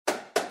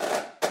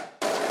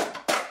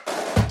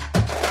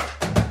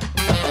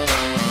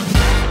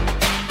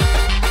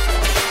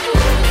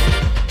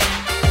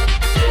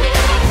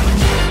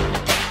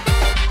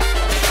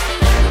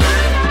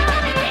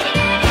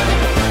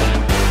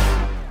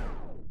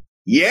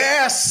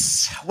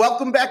Yes.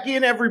 Welcome back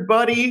in,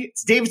 everybody.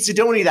 It's David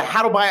Sidoni, the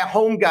How to Buy a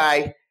Home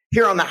guy,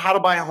 here on the How to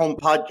Buy a Home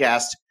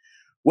podcast.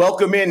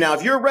 Welcome in. Now,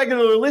 if you're a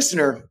regular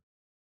listener,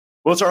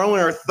 well, it's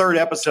only our third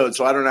episode,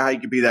 so I don't know how you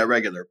could be that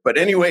regular. But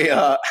anyway,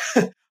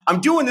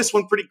 I'm doing this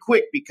one pretty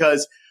quick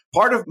because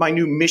part of my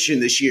new mission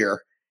this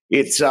year,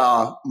 it's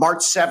March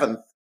 7th,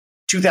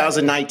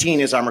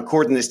 2019, as I'm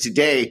recording this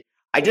today.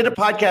 I did a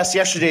podcast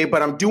yesterday,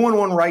 but I'm doing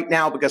one right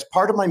now because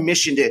part of my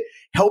mission to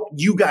help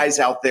you guys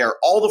out there,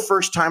 all the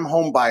first-time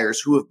home buyers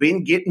who have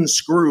been getting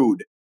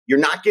screwed. You're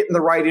not getting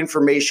the right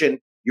information.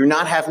 You're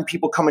not having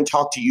people come and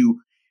talk to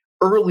you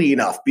early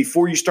enough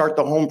before you start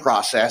the home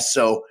process.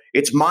 So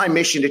it's my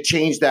mission to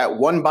change that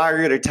one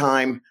buyer at a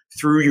time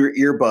through your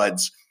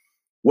earbuds.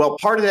 Well,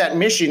 part of that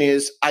mission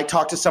is I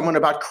talk to someone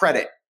about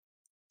credit.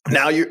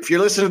 Now, if you're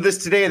listening to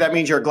this today, that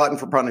means you're a glutton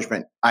for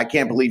punishment. I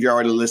can't believe you're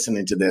already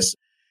listening to this.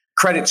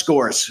 Credit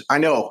scores. I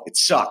know it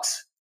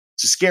sucks.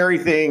 It's a scary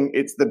thing.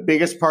 It's the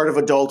biggest part of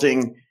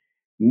adulting.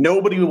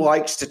 Nobody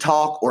likes to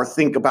talk or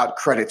think about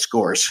credit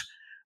scores,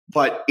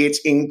 but it's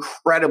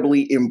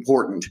incredibly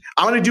important.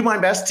 I'm going to do my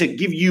best to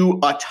give you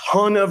a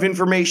ton of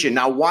information.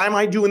 Now, why am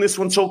I doing this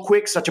one so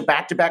quick, such a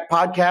back-to-back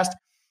podcast?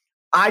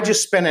 I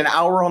just spent an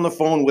hour on the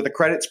phone with a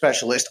credit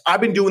specialist.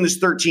 I've been doing this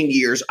 13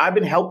 years. I've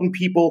been helping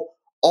people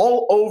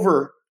all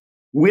over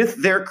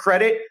with their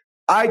credit.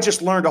 I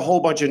just learned a whole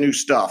bunch of new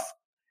stuff.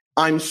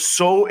 I'm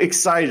so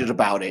excited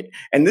about it.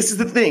 And this is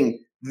the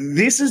thing.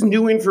 This is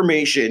new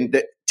information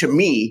that to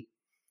me,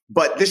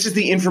 but this is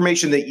the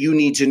information that you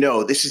need to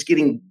know. This is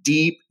getting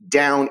deep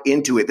down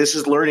into it. This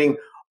is learning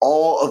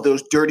all of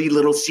those dirty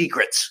little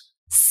secrets.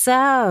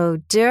 So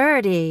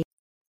dirty.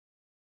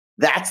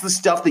 That's the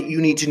stuff that you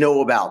need to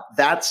know about.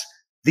 That's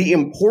the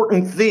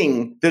important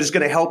thing that is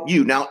going to help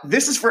you. Now,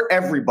 this is for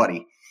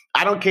everybody.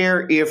 I don't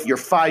care if you're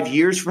 5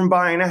 years from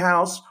buying a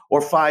house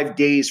or 5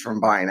 days from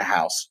buying a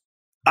house.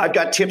 I've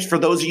got tips for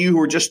those of you who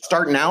are just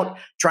starting out,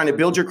 trying to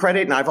build your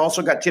credit. And I've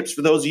also got tips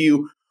for those of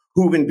you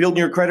who've been building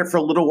your credit for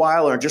a little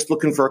while or are just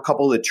looking for a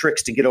couple of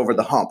tricks to get over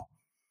the hump.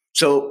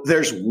 So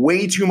there's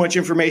way too much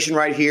information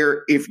right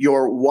here. If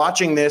you're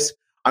watching this,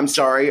 I'm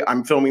sorry,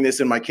 I'm filming this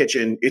in my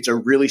kitchen. It's a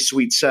really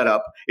sweet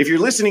setup. If you're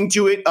listening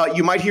to it,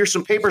 you might hear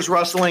some papers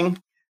rustling.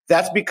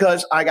 That's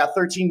because I got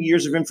 13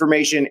 years of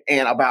information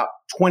and about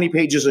 20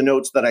 pages of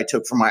notes that I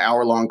took from my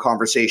hour-long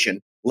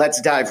conversation. Let's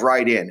dive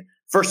right in.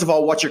 First of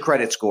all, what's your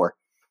credit score?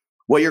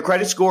 Well, your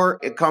credit score,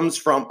 it comes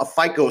from a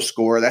FICO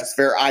score. That's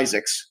Fair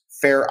Isaacs.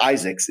 Fair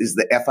Isaacs is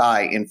the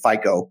FI in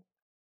FICO.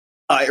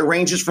 It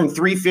ranges from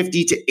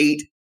 350 to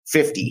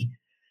 850.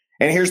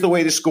 And here's the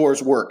way the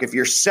scores work. If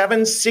you're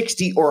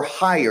 760 or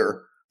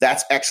higher,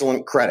 that's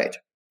excellent credit.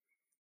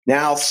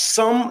 Now,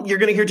 you're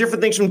going to hear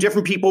different things from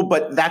different people,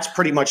 but that's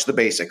pretty much the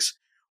basics.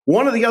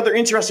 One of the other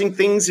interesting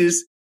things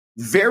is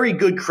very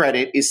good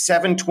credit is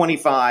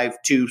 725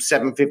 to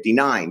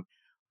 759.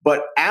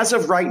 But as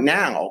of right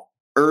now,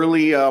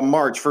 early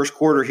March, first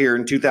quarter here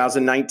in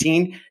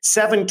 2019,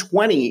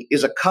 720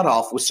 is a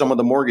cutoff with some of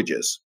the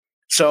mortgages.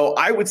 So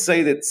I would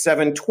say that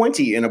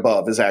 720 and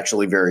above is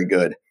actually very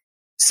good.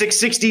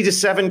 660 to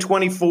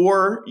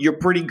 724, you're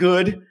pretty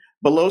good.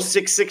 Below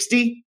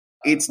 660,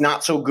 it's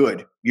not so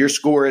good. Your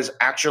score is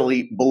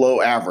actually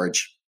below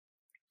average.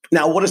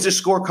 Now, what does this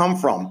score come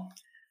from?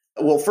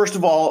 Well, first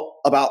of all,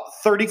 about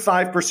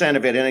 35%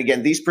 of it, and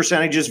again, these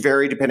percentages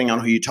vary depending on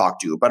who you talk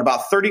to, but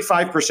about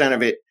 35%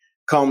 of it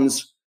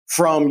comes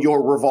from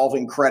your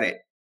revolving credit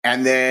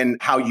and then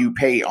how you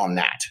pay on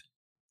that.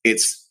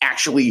 It's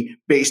actually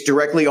based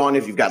directly on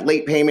if you've got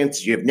late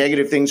payments, you have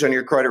negative things on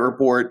your credit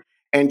report,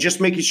 and just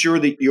making sure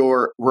that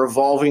your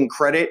revolving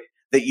credit,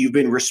 that you've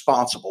been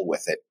responsible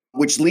with it.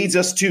 Which leads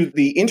us to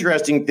the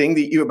interesting thing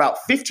that about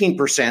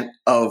 15%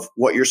 of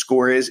what your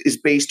score is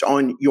based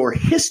on your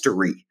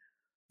history.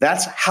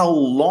 That's how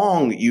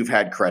long you've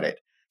had credit.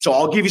 So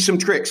I'll give you some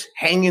tricks.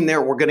 Hang in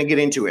there. We're going to get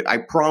into it. I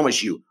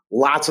promise you,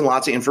 lots and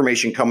lots of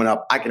information coming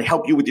up. I can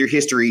help you with your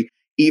history,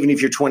 even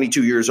if you're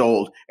 22 years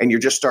old and you're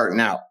just starting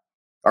out.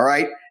 All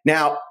right.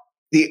 Now,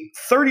 the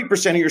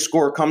 30% of your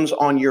score comes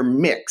on your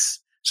mix.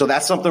 So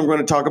that's something we're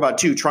going to talk about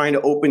too, trying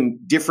to open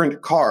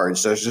different cards.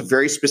 So there's a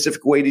very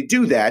specific way to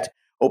do that,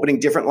 opening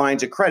different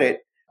lines of credit.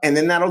 And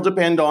then that'll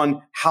depend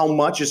on how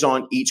much is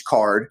on each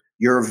card,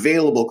 your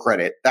available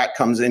credit, that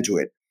comes into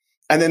it.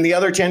 And then the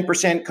other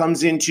 10%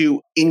 comes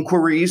into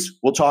inquiries.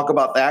 We'll talk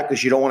about that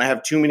because you don't want to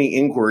have too many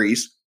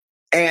inquiries.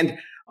 And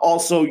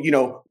also,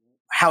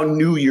 how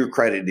new your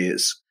credit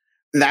is.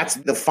 That's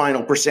the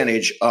final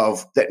percentage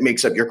of that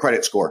makes up your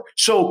credit score.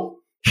 So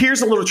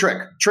here's a little trick.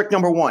 Trick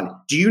number one.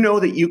 Do you know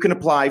that you can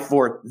apply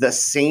for the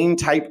same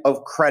type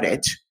of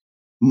credit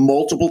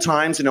multiple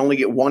times and only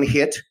get one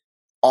hit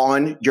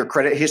on your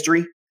credit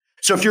history?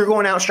 So if you're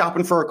going out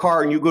shopping for a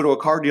car and you go to a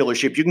car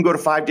dealership, you can go to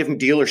 5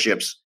 different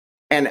dealerships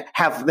and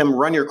have them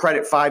run your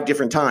credit 5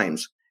 different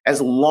times. As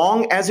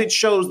long as it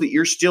shows that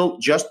you're still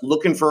just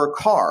looking for a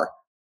car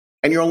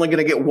and you're only going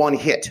to get one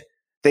hit.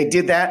 They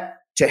did that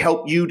to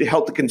help you, to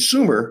help the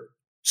consumer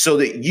so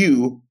that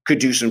you could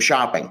do some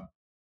shopping.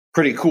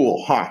 Pretty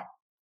cool, huh?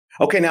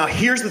 Okay, now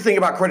here's the thing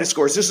about credit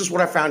scores. This is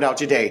what I found out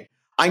today.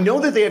 I know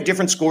that they have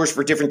different scores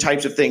for different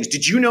types of things.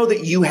 Did you know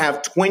that you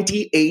have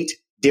 28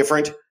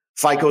 different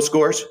FICO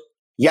scores?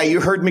 Yeah, you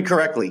heard me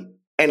correctly.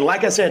 And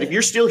like I said, if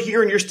you're still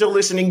here and you're still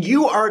listening,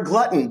 you are a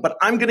glutton, but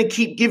I'm going to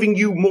keep giving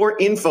you more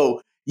info.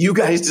 You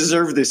guys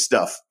deserve this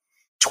stuff.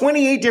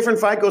 28 different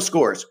FICO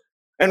scores.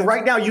 And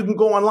right now you can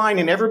go online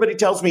and everybody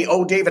tells me,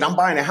 oh, David, I'm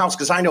buying a house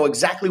because I know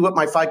exactly what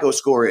my FICO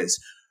score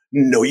is.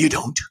 No, you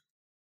don't.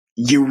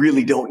 You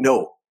really don't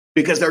know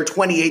because there are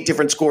 28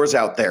 different scores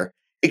out there.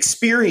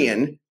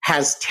 Experian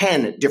has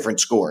 10 different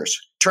scores.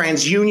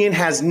 TransUnion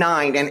has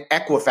 9 and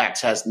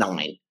Equifax has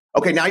 9.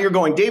 Okay, now you're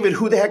going, David,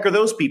 who the heck are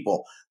those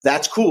people?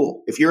 That's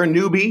cool. If you're a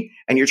newbie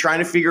and you're trying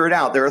to figure it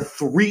out, there are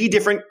 3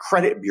 different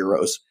credit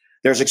bureaus.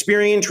 There's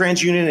Experian,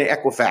 TransUnion, and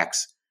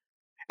Equifax.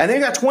 And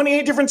they've got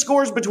 28 different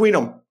scores between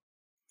them.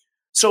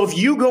 So if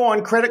you go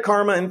on Credit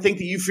Karma and think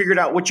that you figured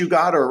out what you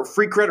got or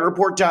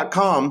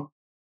freecreditreport.com,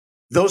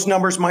 those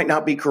numbers might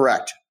not be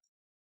correct.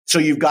 So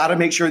you've got to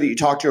make sure that you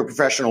talk to a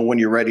professional when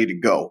you're ready to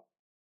go.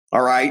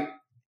 All right.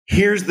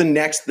 Here's the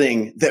next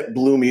thing that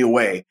blew me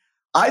away.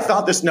 I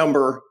thought this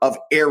number of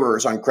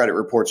errors on credit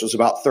reports was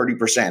about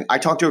 30%. I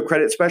talked to a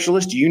credit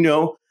specialist. Do you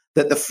know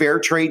that the Fair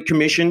Trade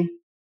Commission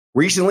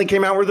recently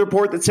came out with a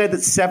report that said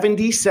that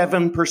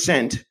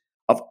 77%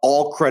 of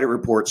all credit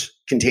reports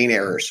contain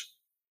errors?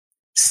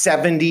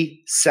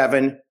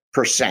 77%.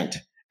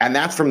 And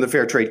that's from the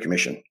Fair Trade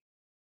Commission.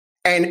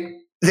 And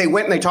they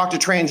went and they talked to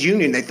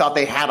TransUnion. They thought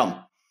they had them.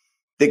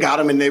 They got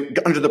them and they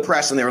under the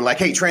press and they were like,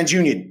 hey,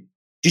 TransUnion,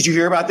 did you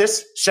hear about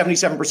this?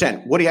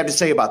 77%. What do you have to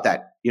say about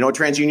that? You know what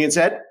TransUnion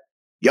said?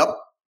 Yep.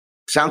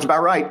 Sounds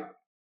about right.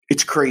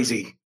 It's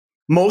crazy.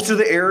 Most of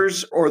the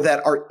errors or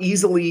that are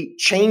easily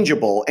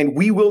changeable, and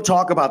we will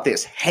talk about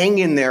this. Hang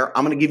in there.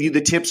 I'm going to give you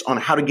the tips on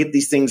how to get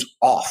these things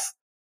off.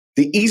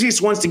 The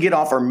easiest ones to get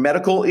off are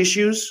medical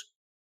issues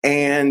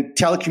and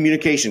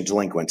telecommunication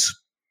delinquents.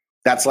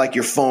 That's like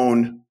your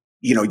phone,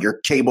 your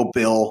cable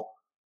bill,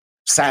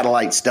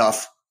 satellite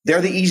stuff.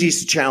 They're the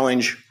easiest to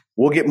challenge.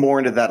 We'll get more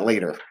into that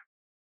later.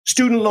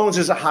 Student loans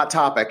is a hot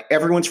topic.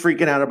 Everyone's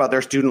freaking out about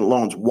their student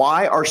loans.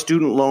 Why are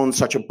student loans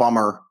such a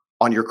bummer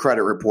on your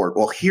credit report?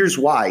 Well, here's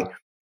why.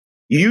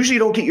 You usually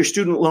don't get your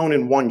student loan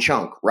in one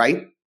chunk,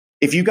 right?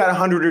 If you got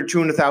 $100,000 or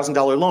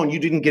 $200,000 loan, you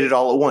didn't get it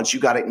all at once. You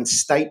got it in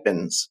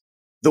stipends.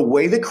 The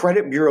way the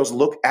credit bureaus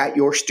look at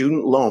your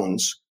student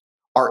loans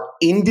are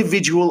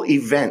individual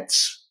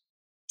events.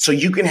 So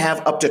you can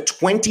have up to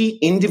 20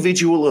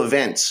 individual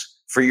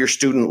events for your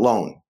student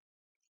loan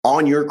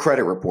on your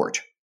credit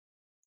report.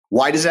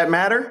 Why does that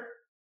matter?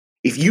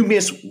 If you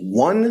miss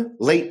one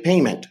late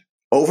payment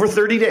over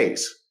 30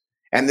 days,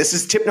 and this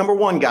is tip number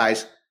 1,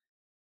 guys,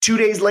 2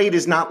 days late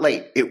is not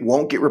late. It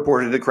won't get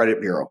reported to the credit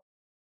bureau.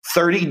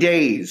 30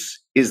 days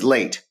is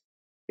late.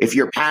 If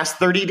you're past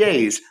 30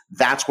 days,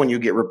 that's when you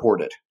get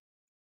reported.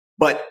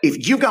 But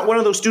if you've got one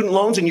of those student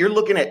loans and you're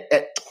looking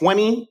at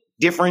 20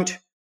 different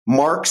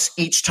marks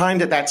each time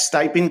that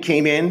stipend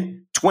came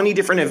in, 20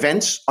 different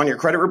events on your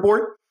credit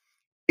report,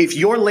 if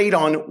you're late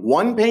on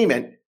one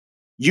payment,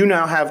 you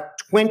now have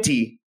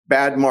 20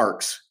 bad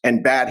marks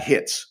and bad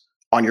hits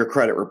on your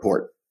credit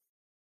report.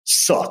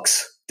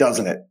 Sucks,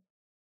 doesn't it?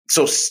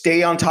 So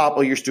stay on top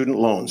of your student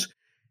loans.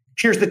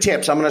 Here's the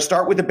tips. I'm going to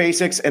start with the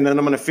basics, and then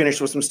I'm going to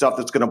finish with some stuff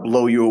that's going to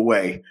blow you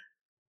away.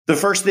 The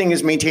first thing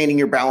is maintaining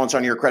your balance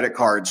on your credit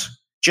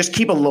cards. Just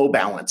keep a low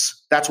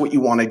balance. That's what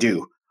you want to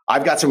do.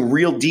 I've got some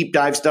real deep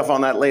dive stuff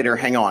on that later.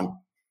 Hang on.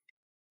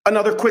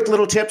 Another quick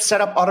little tip,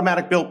 set up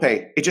automatic bill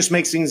pay. It just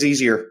makes things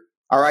easier.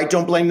 All right,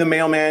 don't blame the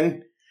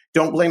mailman.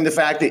 Don't blame the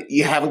fact that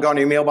you haven't gone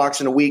to your mailbox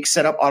in a week.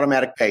 Set up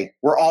automatic pay.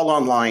 We're all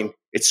online.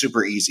 It's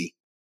super easy.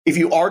 If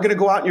you are going to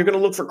go out and you're going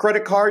to look for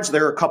credit cards,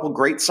 there are a couple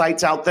great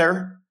sites out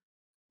there.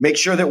 Make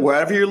sure that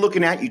wherever you're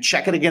looking at, you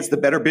check it against the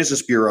Better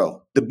Business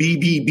Bureau, the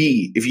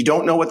BBB. If you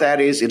don't know what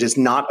that is, it is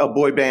not a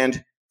boy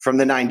band from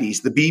the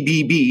 90s. The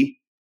BBB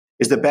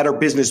is the Better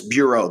Business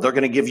Bureau. They're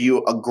going to give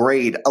you a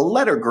grade, a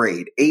letter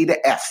grade, A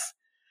to F.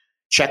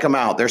 Check them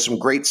out. There's some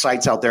great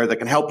sites out there that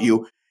can help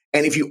you.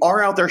 And if you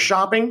are out there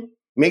shopping,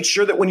 make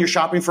sure that when you're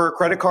shopping for a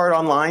credit card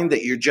online,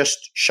 that you're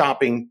just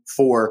shopping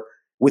for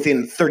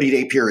within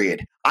 30-day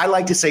period. I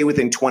like to say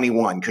within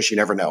 21 because you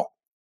never know.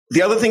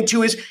 The other thing,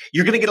 too, is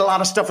you're going to get a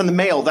lot of stuff in the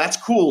mail. That's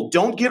cool.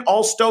 Don't get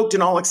all stoked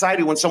and all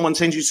excited when someone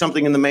sends you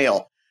something in the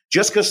mail.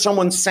 Just because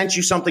someone sent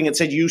you something and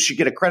said you should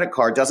get a credit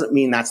card doesn't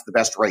mean that's the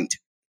best rate.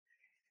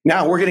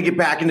 Now, we're going to get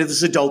back into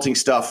this adulting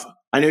stuff.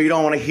 I know you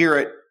don't want to hear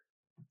it.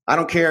 I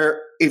don't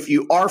care if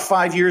you are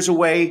 5 years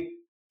away.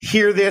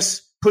 Hear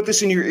this. Put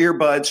this in your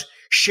earbuds.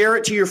 Share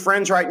it to your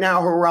friends right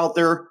now who are out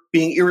there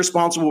being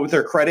irresponsible with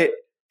their credit.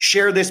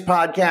 Share this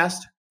podcast,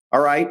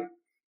 all right?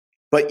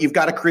 But you've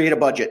got to create a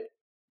budget.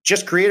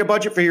 Just create a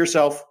budget for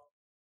yourself.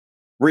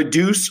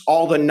 Reduce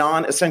all the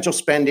non-essential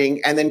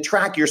spending and then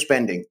track your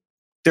spending.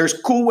 There's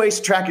cool ways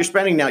to track your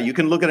spending now. You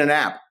can look at an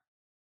app.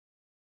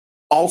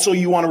 Also,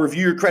 you want to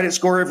review your credit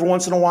score every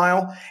once in a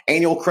while.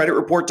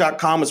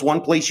 Annualcreditreport.com is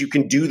one place you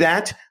can do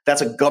that.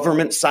 That's a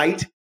government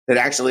site that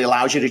actually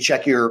allows you to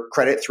check your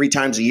credit 3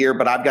 times a year.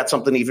 But I've got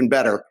something even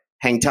better.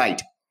 hang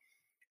tight.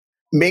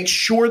 Make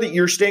sure that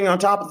you're staying on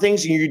top of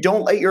things and you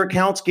don't let your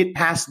accounts get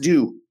past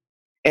due.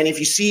 And if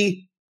you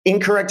see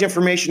incorrect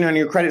information on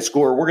your credit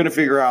score, we're going to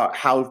figure out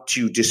how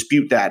to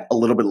dispute that a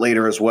little bit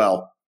later as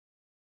well.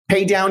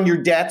 Pay down your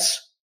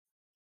debts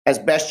as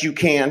best you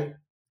can.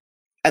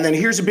 And then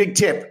here's a big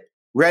tip.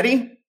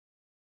 Ready?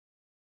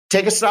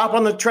 Take a stop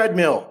on the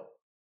treadmill.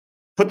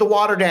 Put the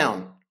water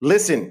down.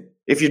 Listen.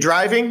 If you're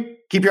driving,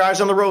 keep your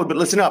eyes on the road, but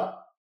listen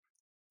up.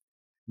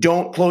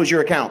 Don't close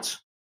your accounts.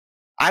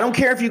 I don't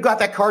care if you got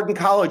that card in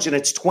college and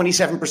it's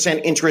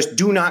 27% interest.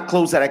 Do not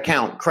close that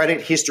account.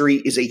 Credit history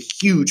is a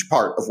huge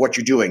part of what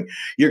you're doing.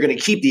 You're going to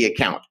keep the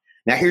account.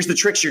 Now, here's the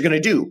tricks you're going to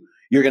do.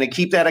 You're going to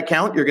keep that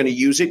account. You're going to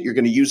use it. You're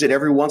going to use it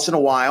every once in a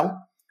while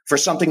for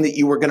something that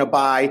you were going to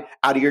buy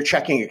out of your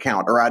checking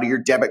account or out of your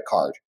debit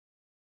card.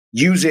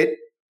 Use it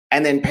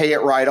and then pay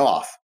it right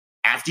off.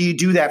 After you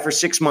do that for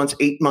 6 months,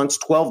 8 months,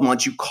 12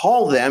 months, you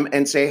call them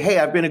and say, hey,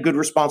 I've been a good,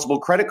 responsible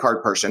credit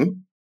card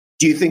person.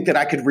 Do you think that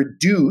I could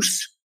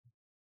reduce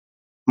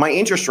my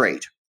interest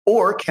rate?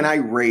 Or can I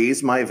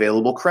raise my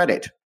available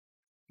credit?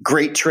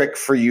 Great trick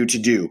for you to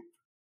do.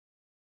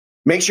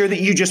 Make sure that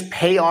you just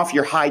pay off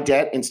your high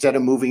debt instead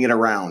of moving it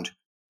around.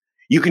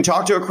 You can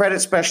talk to a credit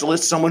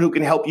specialist, someone who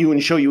can help you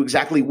and show you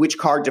exactly which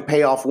card to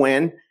pay off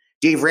when.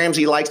 Dave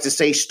Ramsey likes to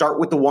say, start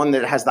with the one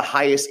that has the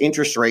highest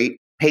interest rate,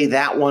 pay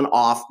that one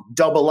off,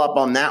 double up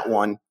on that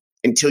one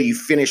until you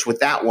finish with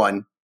that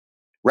one,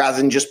 rather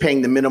than just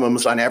paying the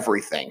minimums on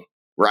everything,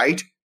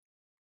 right?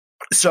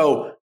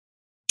 So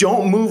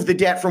don't move the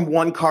debt from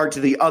one card to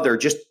the other.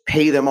 Just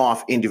pay them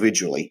off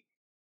individually.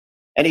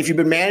 And if you've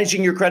been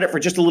managing your credit for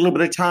just a little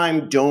bit of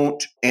time,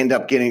 don't end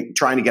up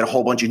trying to get a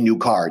whole bunch of new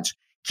cards.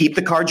 Keep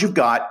the cards you've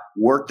got,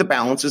 work the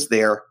balances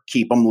there,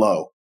 keep them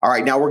low. All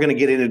right, now we're going to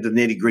get into the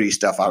nitty-gritty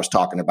stuff I was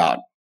talking about.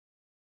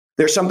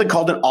 There's something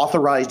called an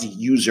authorized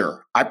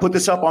user. I put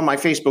this up on my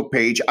Facebook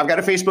page. I've got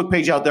a Facebook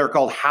page out there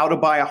called How to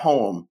Buy a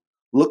Home.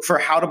 Look for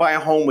How to Buy a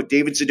Home with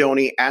David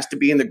Sidoni. Ask to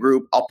be in the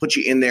group. I'll put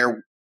you in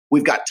there.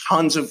 We've got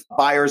tons of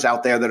buyers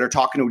out there that are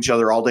talking to each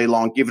other all day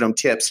long, giving them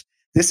tips.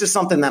 This is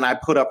something that I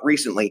put up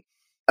recently.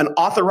 An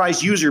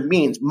authorized user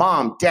means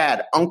mom,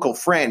 dad, uncle,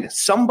 friend,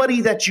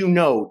 somebody that you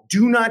know.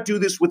 Do not do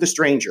this with a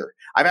stranger.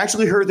 I've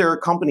actually heard there are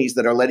companies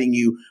that are letting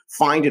you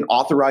find an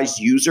authorized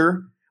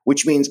user,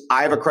 which means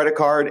I have a credit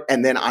card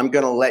and then I'm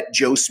going to let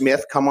Joe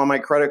Smith come on my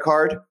credit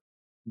card.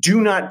 Do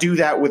not do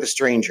that with a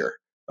stranger,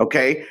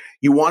 okay?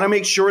 You want to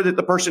make sure that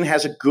the person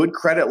has a good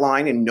credit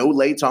line and no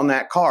lates on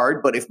that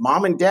card. But if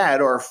mom and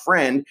dad or a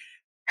friend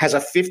has a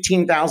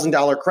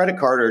 $15,000 credit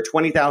card or a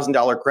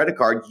 $20,000 credit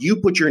card, you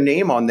put your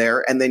name on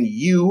there and then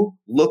you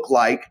look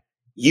like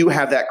you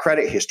have that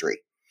credit history.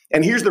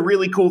 And here's the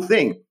really cool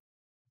thing.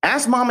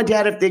 Ask mom and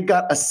dad if they've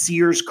got a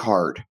Sears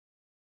card.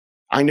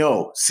 I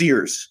know,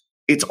 Sears.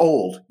 It's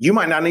old. You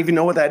might not even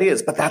know what that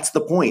is, but that's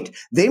the point.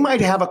 They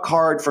might have a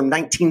card from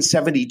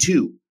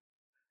 1972.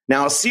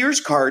 Now, a Sears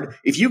card,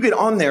 if you get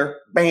on there,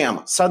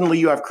 bam, suddenly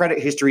you have credit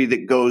history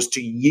that goes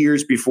to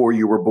years before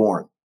you were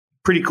born.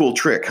 Pretty cool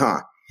trick,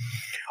 huh?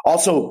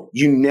 Also,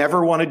 you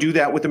never want to do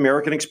that with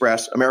American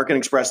Express. American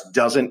Express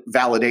doesn't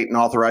validate an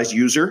authorized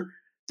user.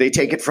 They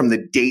take it from the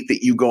date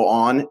that you go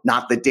on,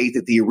 not the date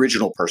that the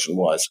original person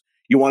was.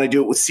 You want to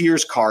do it with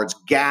Sears cards,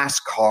 gas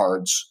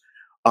cards,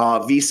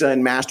 Visa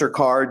and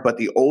MasterCard, but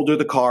the older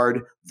the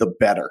card, the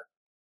better.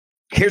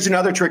 Here's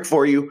another trick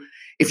for you.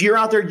 If you're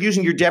out there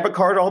using your debit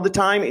card all the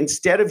time,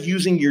 instead of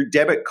using your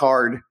debit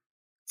card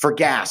for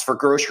gas, for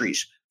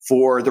groceries,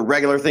 for the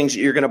regular things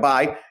that you're going to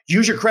buy,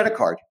 use your credit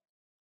card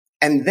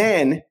and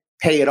then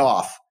pay it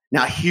off.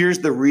 Now, here's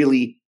the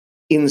really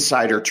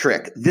insider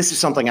trick. This is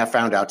something I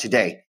found out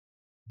today.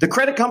 The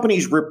credit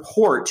companies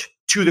report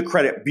to the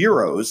credit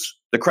bureaus.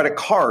 The credit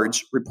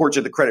cards report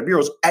to the credit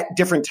bureaus at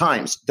different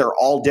times. They're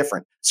all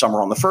different. Some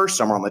are on the 1st,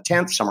 some are on the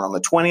 10th, some are on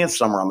the 20th,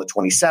 some are on the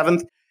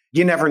 27th.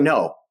 You never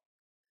know.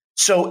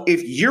 So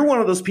if you're one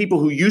of those people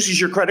who uses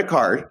your credit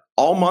card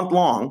all month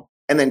long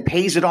and then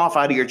pays it off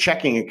out of your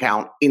checking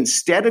account,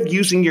 instead of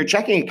using your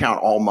checking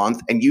account all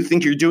month and you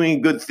think you're doing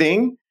a good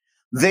thing,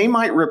 they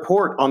might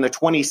report on the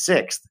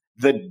 26th,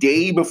 the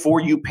day before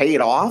you pay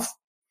it off,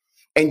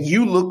 and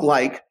you look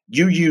like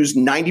you use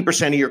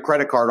 90% of your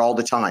credit card all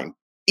the time,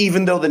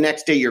 even though the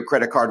next day your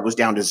credit card was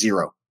down to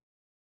 0.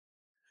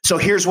 So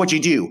here's what you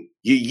do.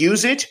 You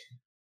use it.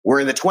 We're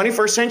in the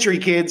 21st century,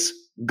 kids.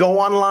 Go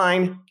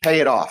online, pay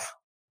it off.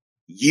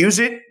 Use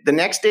it the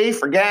next day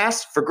for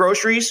gas, for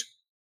groceries.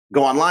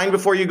 Go online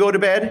before you go to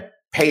bed,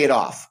 pay it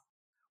off.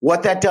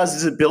 What that does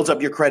is it builds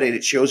up your credit.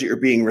 It shows that you're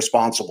being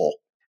responsible.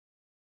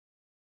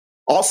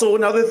 Also,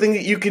 another thing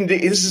that you can do,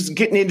 this is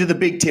getting into the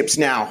big tips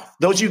now.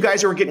 Those of you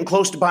guys who are getting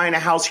close to buying a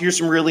house, here's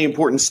some really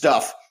important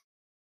stuff.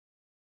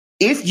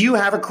 If you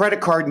have a credit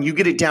card and you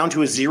get it down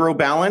to a 0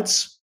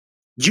 balance,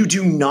 you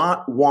do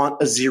not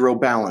want a 0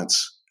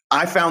 balance.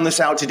 I found this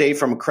out today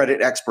from a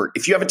credit expert.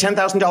 If you have a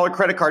 $10,000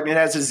 credit card and it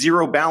has a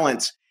 0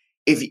 balance,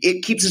 if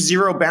it keeps a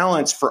 0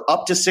 balance for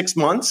up to 6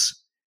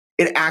 months,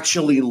 it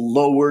actually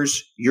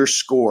lowers your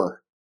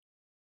score.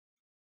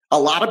 A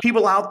lot of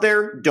people out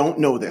there don't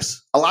know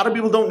this. A lot of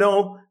people don't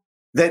know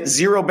that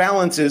zero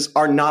balances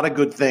are not a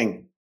good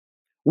thing.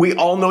 We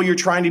all know you're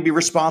trying to be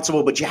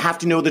responsible, but you have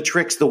to know the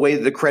tricks, the way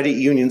that the credit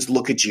unions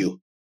look at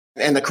you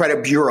and the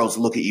credit bureaus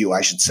look at you,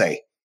 I should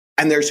say.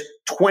 And there's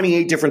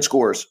 28 different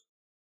scores.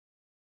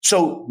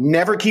 So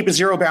never keep a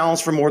zero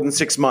balance for more than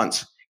 6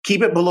 months.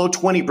 Keep it below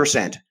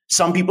 20%.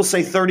 Some people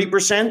say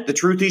 30%. The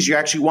truth is you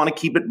actually want to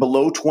keep it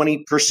below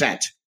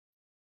 20%.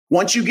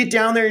 Once you get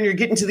down there and you're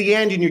getting to the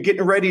end and you're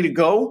getting ready to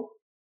go,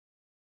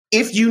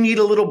 if you need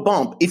a little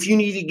bump, if you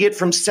need to get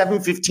from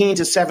 715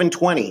 to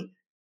 720,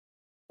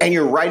 and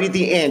you're right at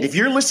the end, if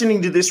you're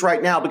listening to this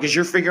right now because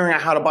you're figuring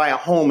out how to buy a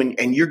home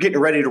and you're getting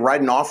ready to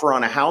write an offer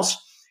on a house,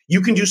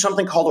 you can do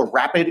something called a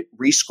rapid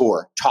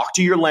rescore. Talk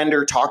to your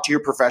lender, talk to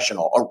your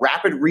professional. A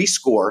rapid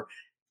rescore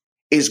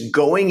is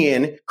going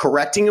in,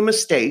 correcting a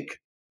mistake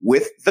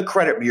with the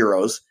credit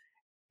bureaus.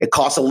 It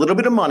costs a little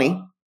bit of money,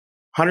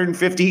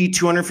 150,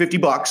 250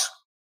 bucks,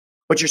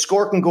 but your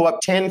score can go up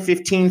 10,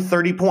 15,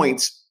 30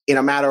 points in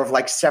a matter of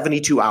like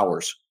 72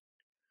 hours.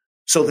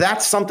 So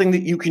that's something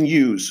that you can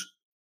use.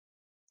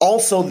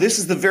 Also, this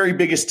is the very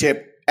biggest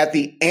tip. At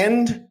the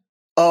end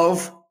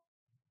of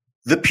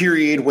the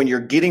period when you're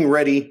getting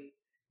ready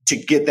to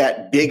get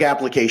that big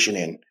application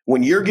in,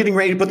 when you're getting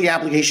ready to put the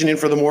application in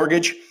for the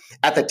mortgage,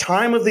 at the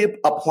time of the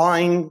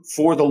applying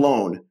for the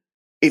loan,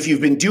 if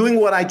you've been doing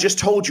what I just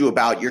told you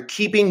about, you're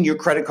keeping your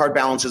credit card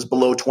balances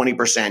below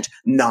 20%,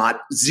 not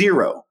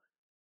zero.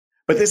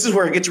 But this is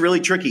where it gets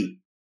really tricky.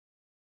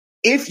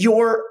 If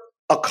you're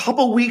a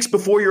couple weeks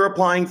before you're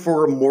applying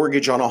for a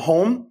mortgage on a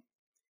home,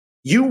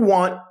 you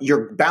want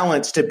your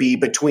balance to be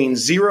between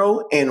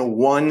 0 and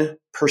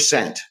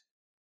 1%.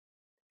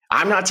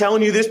 I'm not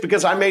telling you this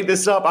because I made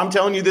this up. I'm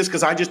telling you this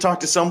because I just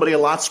talked to somebody a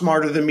lot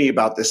smarter than me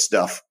about this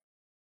stuff.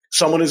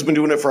 Someone who's been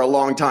doing it for a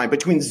long time.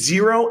 Between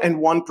 0 and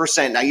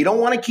 1%. Now, you don't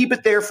want to keep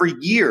it there for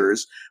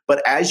years,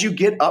 but as you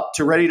get up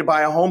to ready to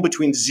buy a home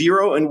between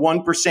 0 and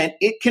 1%,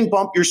 it can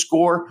bump your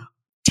score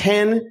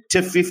 10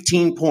 to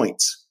 15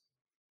 points.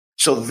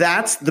 So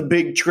that's the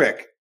big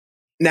trick.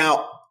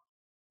 Now,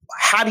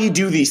 how do you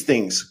do these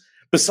things?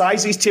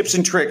 Besides these tips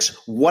and tricks,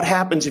 what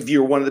happens if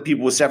you're one of the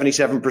people with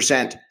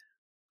 77%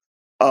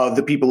 of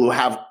the people who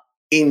have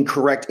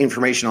incorrect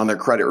information on their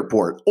credit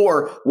report?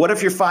 Or what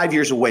if you're 5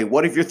 years away?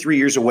 What if you're 3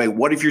 years away?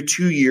 What if you're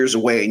 2 years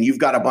away and you've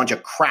got a bunch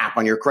of crap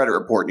on your credit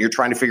report and you're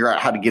trying to figure out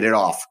how to get it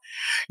off?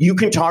 You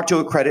can talk to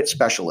a credit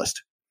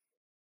specialist.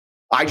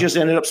 I just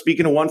ended up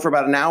speaking to one for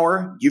about an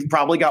hour. You've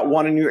probably got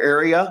one in your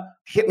area.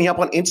 Hit me up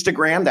on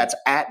Instagram. That's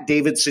at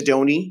David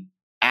Sidoni.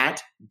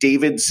 At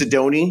David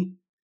Sidoni,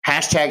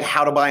 hashtag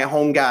how to buy a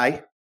home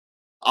guy.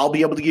 I'll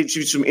be able to get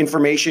you some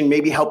information,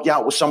 maybe help you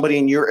out with somebody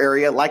in your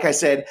area. Like I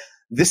said,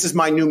 this is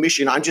my new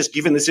mission. I'm just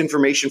giving this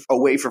information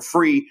away for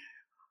free.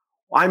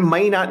 I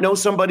may not know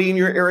somebody in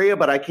your area,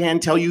 but I can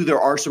tell you there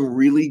are some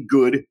really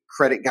good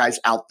credit guys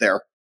out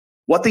there.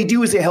 What they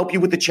do is they help you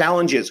with the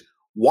challenges.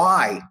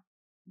 Why?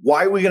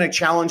 Why are we going to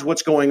challenge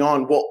what's going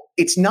on? Well,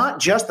 it's not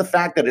just the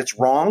fact that it's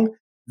wrong.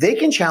 They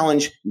can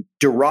challenge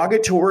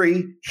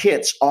derogatory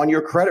hits on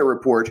your credit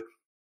report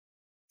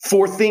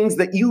for things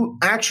that you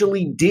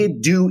actually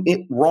did do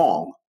it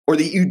wrong or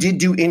that you did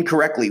do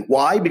incorrectly.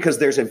 Why? Because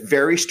there's a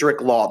very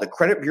strict law. The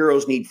credit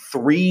bureaus need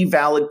 3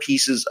 valid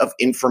pieces of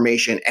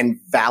information and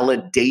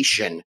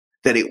validation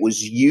that it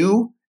was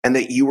you and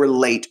that you were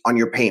late on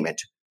your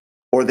payment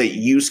or that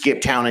you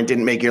skipped town and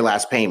didn't make your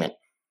last payment.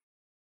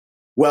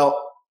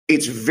 Well,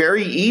 it's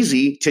very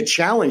easy to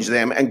challenge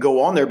them and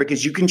go on there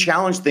because you can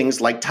challenge things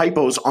like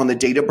typos on the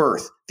date of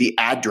birth, the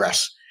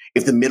address,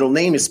 if the middle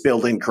name is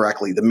spelled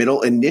incorrectly, the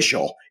middle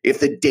initial, if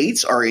the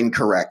dates are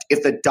incorrect,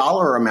 if the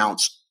dollar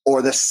amounts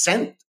or the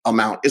cent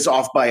amount is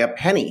off by a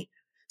penny,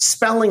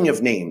 spelling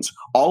of names.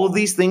 All of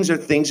these things are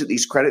things that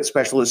these credit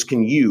specialists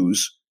can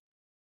use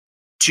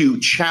to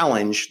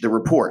challenge the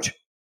report.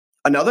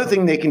 Another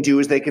thing they can do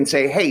is they can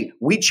say, hey,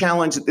 we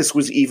challenge that this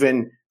was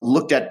even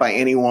looked at by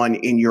anyone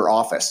in your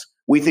office.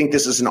 We think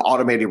this is an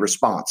automated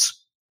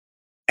response,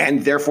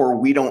 and therefore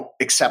we don't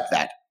accept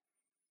that.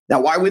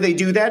 Now, why would they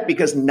do that?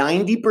 Because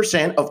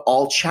 90% of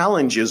all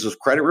challenges of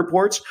credit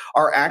reports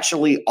are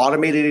actually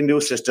automated into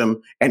a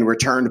system and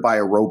returned by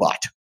a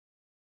robot.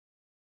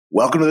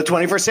 Welcome to the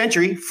 21st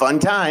century. Fun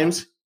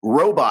times.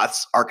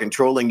 Robots are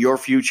controlling your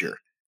future.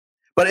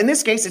 But in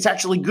this case, it's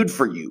actually good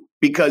for you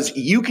because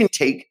you can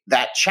take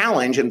that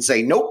challenge and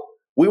say, nope,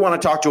 we want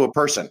to talk to a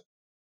person.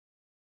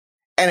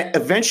 And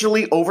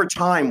eventually, over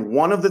time,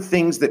 one of the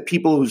things that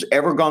people who have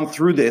ever gone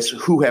through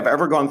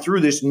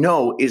this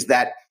know is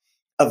that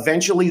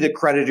eventually the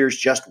creditors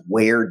just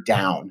wear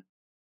down.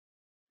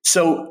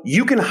 So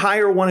you can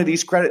hire one of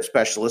these credit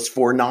specialists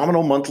for a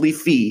nominal monthly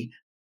fee,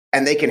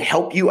 and they can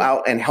help you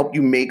out and help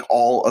you make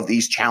all of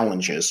these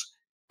challenges.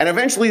 And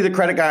eventually the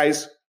credit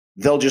guys,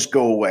 they'll just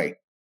go away.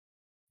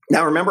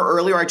 Now, remember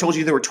earlier I told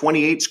you there were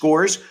 28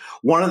 scores?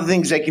 One of the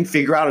things they can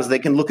figure out is they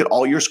can look at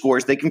all your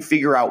scores. They can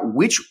figure out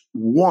which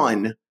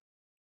one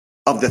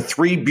of the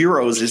 3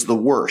 bureaus is the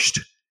worst.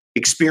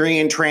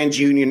 Experian,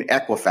 TransUnion,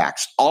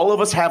 Equifax. All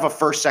of us have a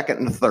first, second,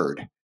 and a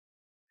third.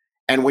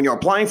 And when you're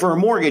applying for a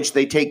mortgage,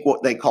 they take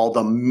what they call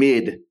the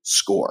mid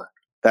score.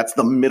 That's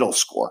the middle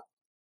score.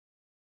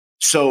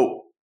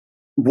 So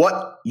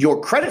what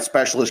your credit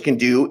specialist can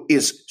do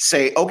is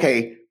say,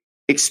 okay,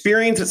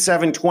 Experian's at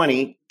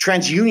 720,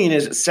 TransUnion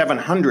is at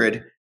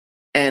 700,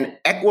 and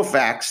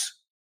Equifax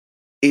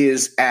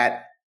is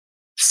at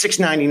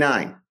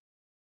 699.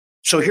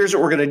 So here's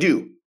what we're going to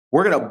do.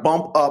 We're going to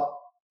bump up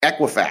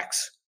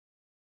Equifax,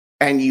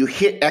 and you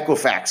hit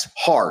Equifax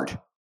hard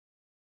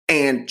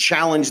and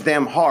challenge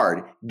them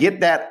hard. Get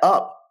that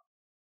up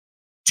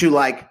to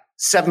like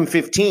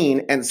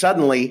 715, and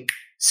suddenly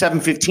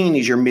 715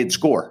 is your mid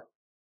score,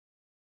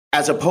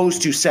 as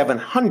opposed to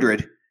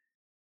 700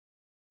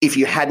 if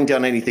you hadn't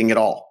done anything at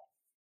all.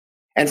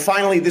 And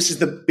finally, this is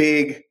the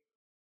big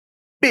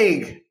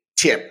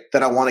tip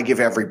that I want to give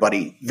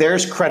everybody.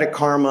 There's Credit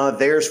Karma,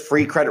 there's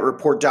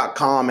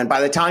freecreditreport.com. And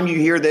by the time you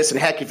hear this, and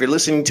heck, if you're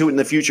listening to it in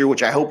the future,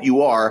 which I hope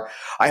you are,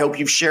 I hope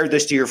you've shared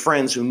this to your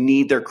friends who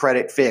need their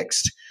credit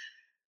fixed.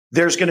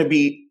 There's going to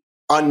be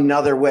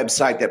another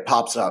website that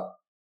pops up.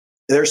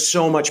 There's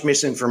so much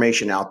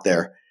misinformation out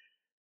there.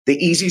 The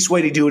easiest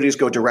way to do it is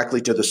go directly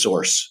to the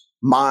source,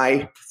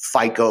 myfico.com.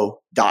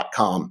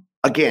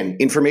 Again,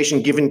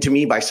 information given to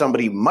me by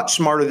somebody much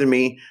smarter than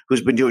me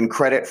who's been doing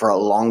credit for a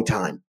long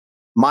time.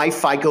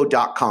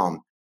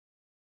 myfico.com.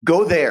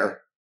 Go there.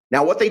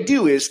 Now, what they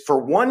do is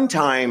for one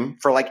time,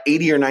 for like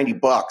 80 or 90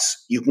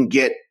 bucks, you can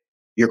get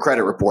your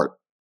credit report.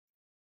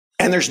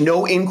 And there's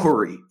no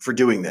inquiry for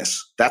doing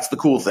this. That's the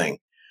cool thing.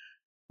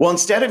 Well,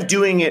 instead of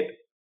doing it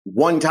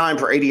one time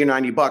for 80 or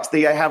 90 bucks,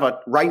 they have a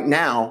right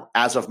now,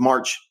 as of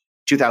March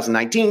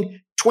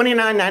 2019,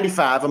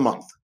 $29.95 a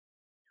month.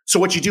 So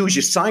what you do is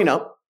you sign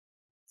up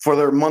for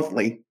their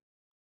monthly.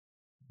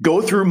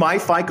 Go through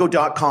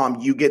myfico.com.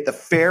 You get the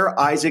Fair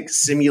Isaac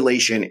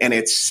simulation, and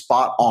it's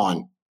spot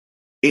on.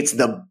 It's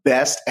the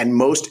best and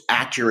most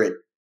accurate,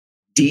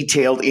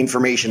 detailed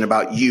information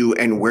about you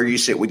and where you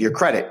sit with your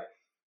credit.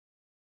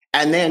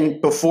 And then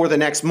before the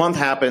next month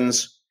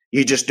happens,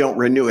 you just don't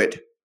renew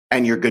it,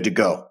 and you're good to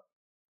go.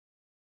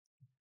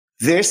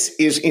 This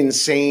is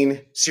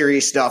insane,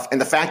 serious stuff. And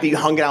the fact that you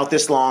hung out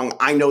this long,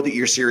 I know that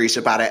you're serious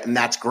about it, and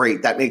that's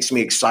great. That makes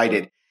me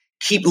excited.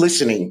 Keep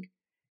listening.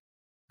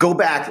 Go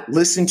back,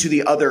 listen to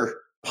the other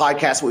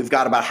podcasts we've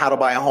got about how to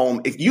buy a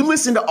home. If you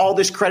listen to all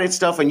this credit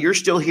stuff and you're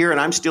still here and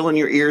I'm still in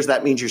your ears,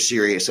 that means you're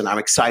serious, and I'm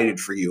excited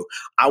for you.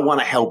 I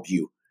want to help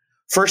you.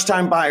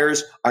 First-time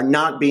buyers are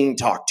not being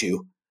talked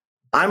to.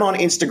 I'm on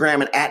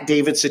Instagram and at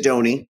David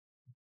Sidoni.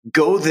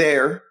 Go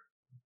there.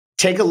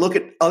 Take a look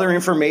at other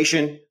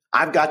information.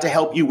 I've got to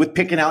help you with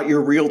picking out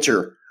your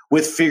realtor,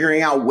 with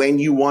figuring out when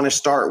you want to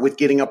start, with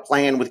getting a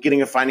plan, with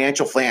getting a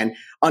financial plan,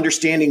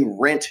 understanding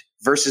rent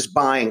versus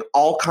buying,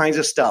 all kinds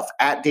of stuff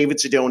at David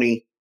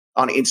Sidoni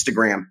on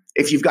Instagram.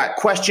 If you've got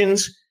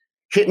questions,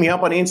 hit me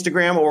up on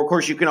Instagram, or of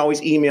course you can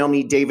always email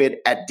me,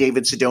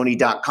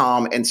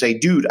 david@davidsidoni.com, and say,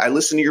 dude, I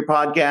listen to your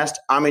podcast.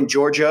 I'm in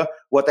Georgia.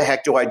 What the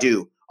heck do I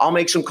do? I'll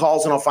make some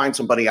calls and I'll find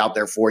somebody out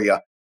there for you.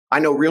 I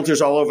know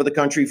realtors all over the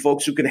country,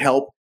 folks who can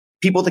help,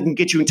 people that can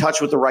get you in touch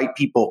with the right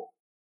people.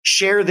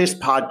 Share this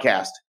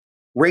podcast.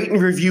 Rate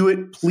and review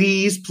it.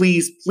 Please,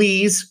 please,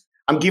 please.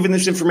 I'm giving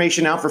this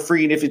information out for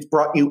free. And if it's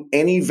brought you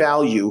any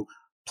value,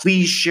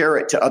 please share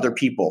it to other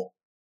people.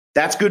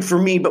 That's good for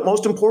me. But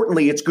most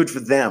importantly, it's good for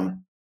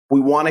them. We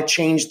want to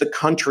change the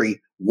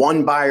country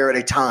one buyer at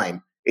a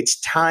time.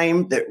 It's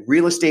time that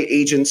real estate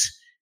agents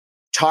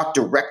talk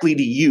directly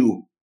to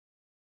you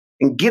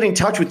and get in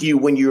touch with you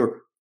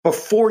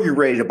before you're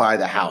ready to buy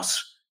the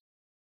house.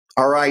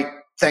 All right.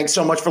 Thanks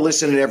so much for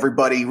listening,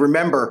 everybody.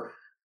 Remember,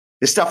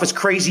 this stuff is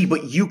crazy,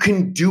 but you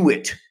can do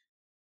it.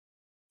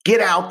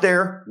 Get out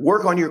there,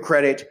 work on your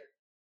credit,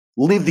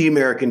 live the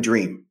American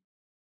dream.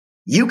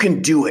 You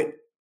can do it.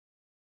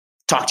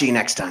 Talk to you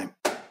next time.